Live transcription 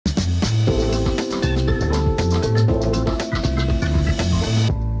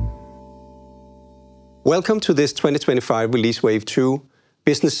Welcome to this 2025 Release Wave 2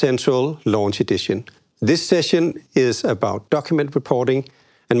 Business Central Launch Edition. This session is about document reporting,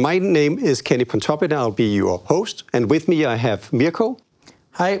 and my name is Kenny Pontoppidan. I'll be your host, and with me I have Mirko.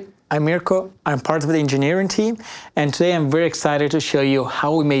 Hi, I'm Mirko. I'm part of the engineering team, and today I'm very excited to show you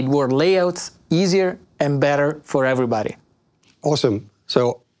how we made Word layouts easier and better for everybody. Awesome.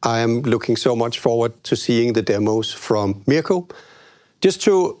 So I am looking so much forward to seeing the demos from Mirko. Just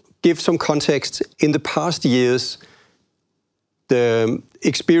to give some context, in the past years, the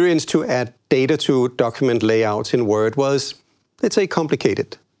experience to add data to document layouts in Word was, let's say,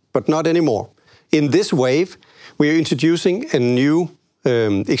 complicated, but not anymore. In this wave, we are introducing a new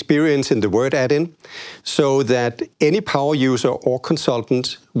experience in the Word add-in so that any power user or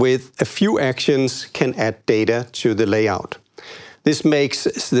consultant with a few actions can add data to the layout. This makes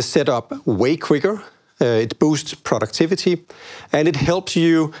the setup way quicker. It boosts productivity, and it helps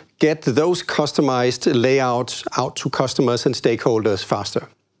you get those customized layouts out to customers and stakeholders faster.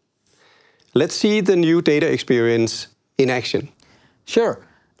 Let's see the new data experience in action. Sure.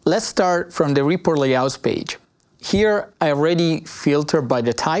 Let's start from the report layouts page. Here, I already filtered by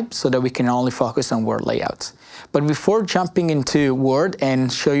the type so that we can only focus on Word layouts. But before jumping into Word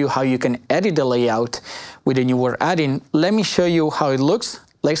and show you how you can edit the layout with a new Word add-in, let me show you how it looks.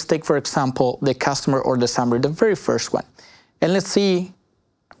 Let's take, for example, the customer or the summary, the very first one. And let's see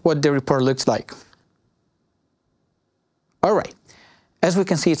what the report looks like. All right. As we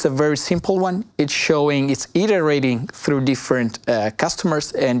can see, it's a very simple one. It's iterating through different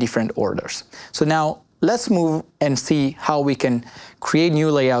customers and different orders. So now let's move and see how we can create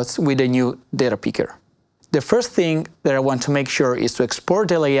new layouts with a new data picker. The first thing that I want to make sure is to export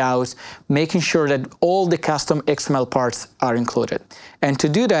the layout, making sure that all the custom XML parts are included. And to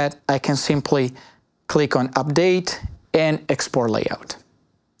do that, I can simply click on Update and Export Layout.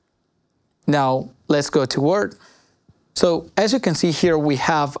 Now, let's go to Word. So as you can see here, we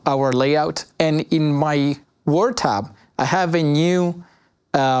have our layout. And in my Word tab, I have a new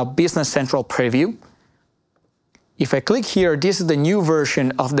Business Central preview. If I click here, this is the new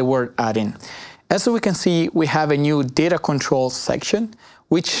version of the Word add-in. As we can see, we have a new data control section,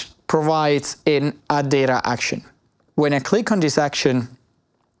 which provides an add data action. When I click on this action,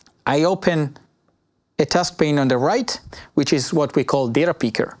 I open a task pane on the right, which is what we call data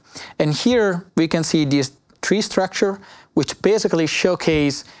picker. And here we can see this tree structure, which basically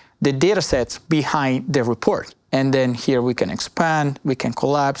showcase the data sets behind the report. And then here we can expand, we can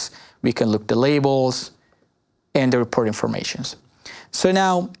collapse, we can look the labels and the report informations. So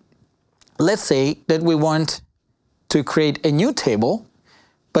now, let's say that we want to create a new table,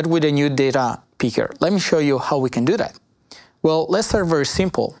 but with a new data picker. Let me show you how we can do that. Well, let's start very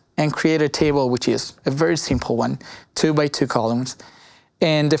simple and create a table, which is a very simple one, 2 by 2 columns.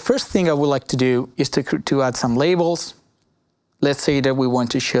 And the first thing I would like to do is to add some labels. Let's say that we want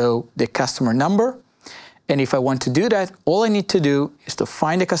to show the customer number. And if I want to do that, all I need to do is to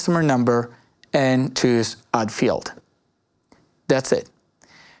find the customer number and choose Add Field. That's it.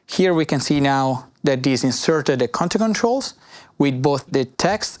 Here we can see now that this inserted the content controls with both the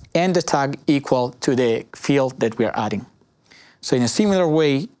text and the tag equal to the field that we are adding. So in a similar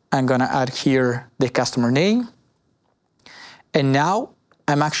way, I'm going to add here the customer name. And now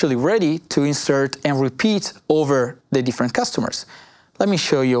I'm actually ready to insert and repeat over the different customers. Let me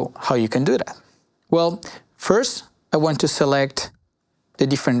show you how you can do that. Well, first, I want to select the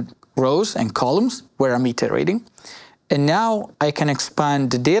different rows and columns where I'm iterating. And now I can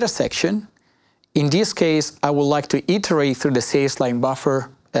expand the data section. In this case, I would like to iterate through the sales line buffer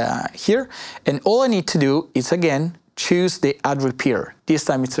here. And all I need to do is, again, choose the Add Repeater. This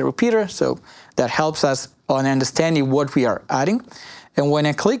time it's a repeater, so that helps us on understanding what we are adding. And when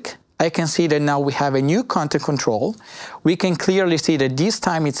I click, I can see that now we have a new content control. We can clearly see that this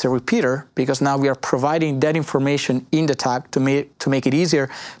time it's a repeater because now we are providing that information in the tag to make it easier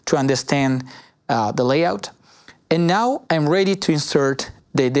to understand the layout. And now I'm ready to insert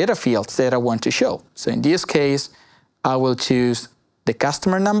the data fields that I want to show. So in this case, I will choose the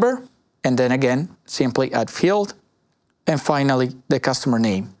customer number, and then again, simply add field, and finally, the customer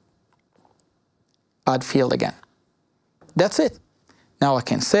name. Add field again. That's it. Now I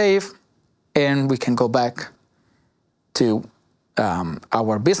can save, and we can go back to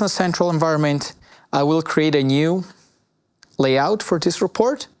our Business Central environment. I will create a new layout for this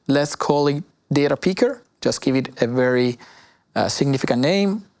report. Let's call it Data Picker. Just give it a very significant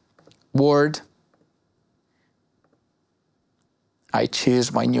name, Word. I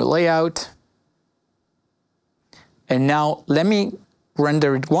choose my new layout. And now let me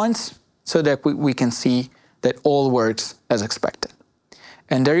render it once so that we can see that all works as expected.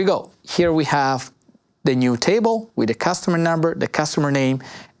 And there you go. Here we have the new table with the customer number, the customer name,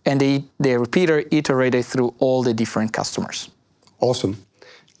 and the repeater iterated through all the different customers. Awesome.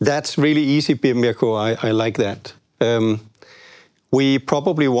 That's really easy, Mirko. I like that. We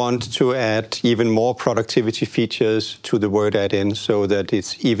probably want to add even more productivity features to the Word add-in so that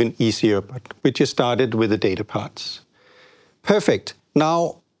it's even easier, but we just started with the data parts. Perfect.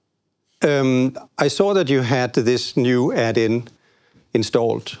 Now, I saw that you had this new add-in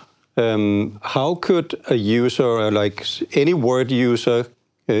installed. How could a user, like any Word user,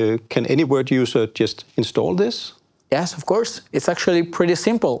 can any Word user just install this? Yes, of course. It's actually pretty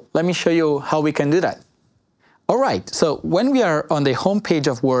simple. Let me show you how we can do that. All right, so when we are on the home page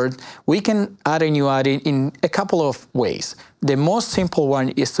of Word, we can add a new add-in in a couple of ways. The most simple one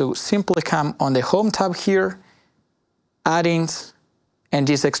is to simply come on the Home tab here, Add-ins, and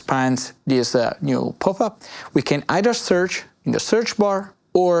this expands this new pop-up. We can either search in the search bar,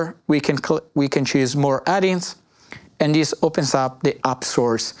 or we can choose more add-ins, and this opens up the App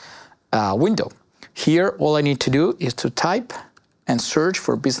Source window. Here, all I need to do is to type and search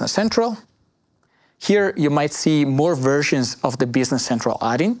for Business Central. Here, you might see more versions of the Business Central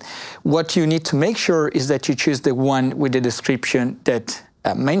add-in. What you need to make sure is that you choose the one with the description that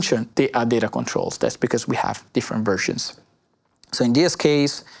mentioned the Add Data Controls. That's because we have different versions. So in this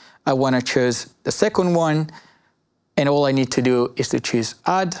case, I want to choose the second one, and all I need to do is to choose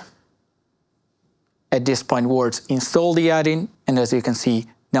Add. At this point, Words install the add-in, and as you can see,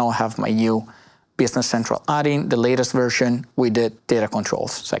 now I have my new Business Central add-in, the latest version with the Data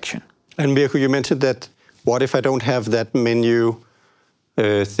Controls section. And Mirko, you mentioned that, what if I don't have that menu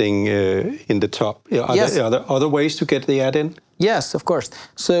thing in the top? Are there other ways to get the add-in? Yes, of course.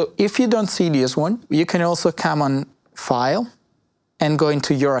 So if you don't see this one, you can also come on File and go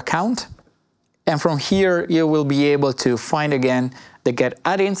into your account. And from here, you will be able to find again the Get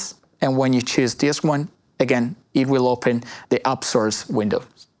Add-ins. And when you choose this one, again, it will open the App Source window.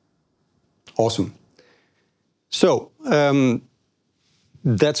 Awesome. So,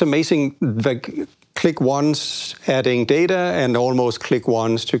 that's amazing. Like, click once, adding data, and almost click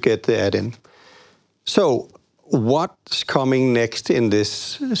once to get the add-in. So, what's coming next in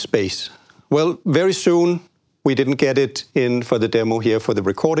this space? Well, very soon, we didn't get it in for the demo here for the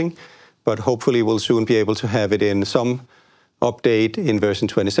recording, but hopefully we'll soon be able to have it in some update in version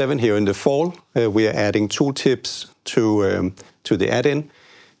 27 here in the fall. We are adding tooltips to the add-in.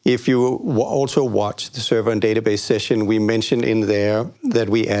 If you also watch the server and database session, we mentioned in there that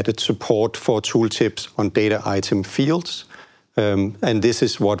we added support for tooltips on data item fields. And this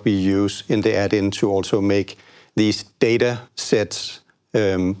is what we use in the add-in to also make these data sets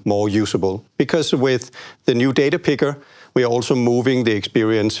more usable. Because with the new data picker, we are also moving the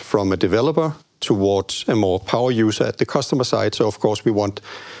experience from a developer towards a more power user at the customer side. So of course we want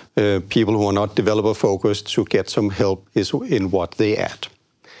people who are not developer focused to get some help in what they add.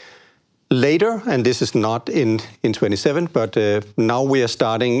 Later, and this is not in 27, but now we are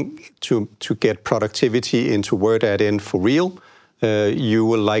starting to get productivity into Word add-in for real. You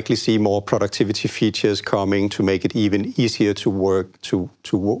will likely see more productivity features coming to make it even easier to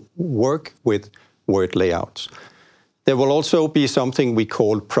work with Word layouts. There will also be something we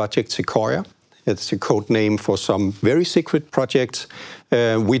call Project Sequoia. It's a code name for some very secret projects.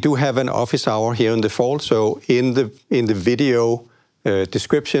 We do have an office hour here in the fall, so in the video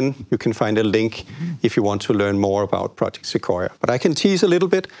description, you can find a link if you want to learn more about Project Sequoia. But I can tease a little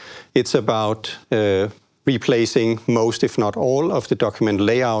bit. It's about replacing most, if not all, of the document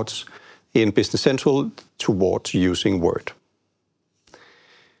layouts in Business Central towards using Word.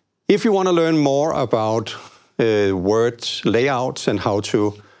 If you want to learn more about Word layouts and how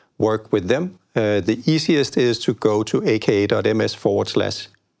to work with them, the easiest is to go to aka.ms/BC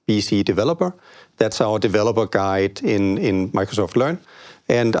Developer. That's our developer guide in Microsoft Learn.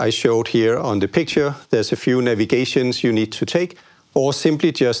 And I showed here on the picture, there's a few navigations you need to take, or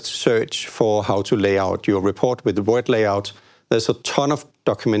simply just search for how to lay out your report with the Word layout. There's a ton of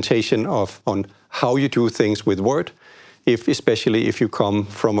documentation on how you do things with Word, especially if you come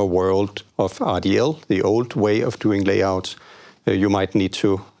from a world of RDL, the old way of doing layouts. You might need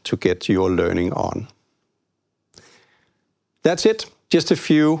to get your learning on. That's it. Just a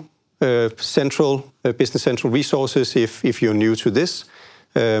few Business Central resources if you're new to this.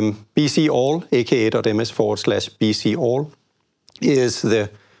 BC All, aka.ms/BC All, is the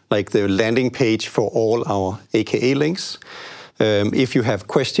landing page for all our AKA links. If you have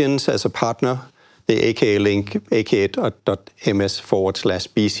questions as a partner, the AKA link, aka.ms/BC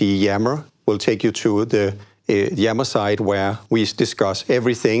Yammer, will take you to the Yammer site where we discuss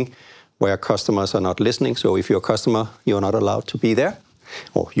everything where customers are not listening. So if you're a customer, you're not allowed to be there.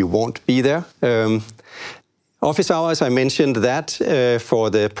 or you won't be there. Office hours, I mentioned that for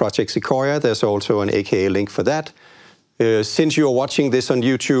the Project Sequoia. There's also an AKA link for that. Since you are watching this on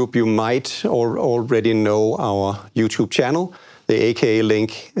YouTube, you might already know our YouTube channel. The AKA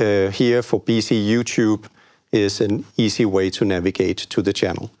link here for BC YouTube is an easy way to navigate to the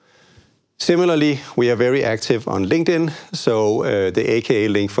channel. Similarly, we are very active on LinkedIn, so the AKA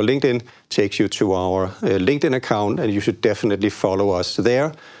link for LinkedIn takes you to our LinkedIn account, and you should definitely follow us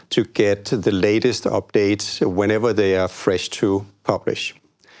there to get the latest updates whenever they are fresh to publish.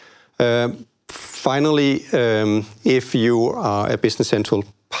 Finally, if you are a Business Central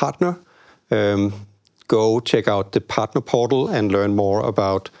partner, go check out the partner portal and learn more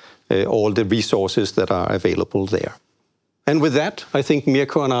about all the resources that are available there. And with that, I think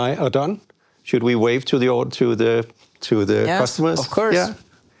Mirko and I are done. Should we wave to the Yeah, customers? of course. Yeah.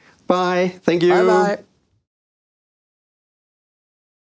 Bye. Thank you. Bye-bye.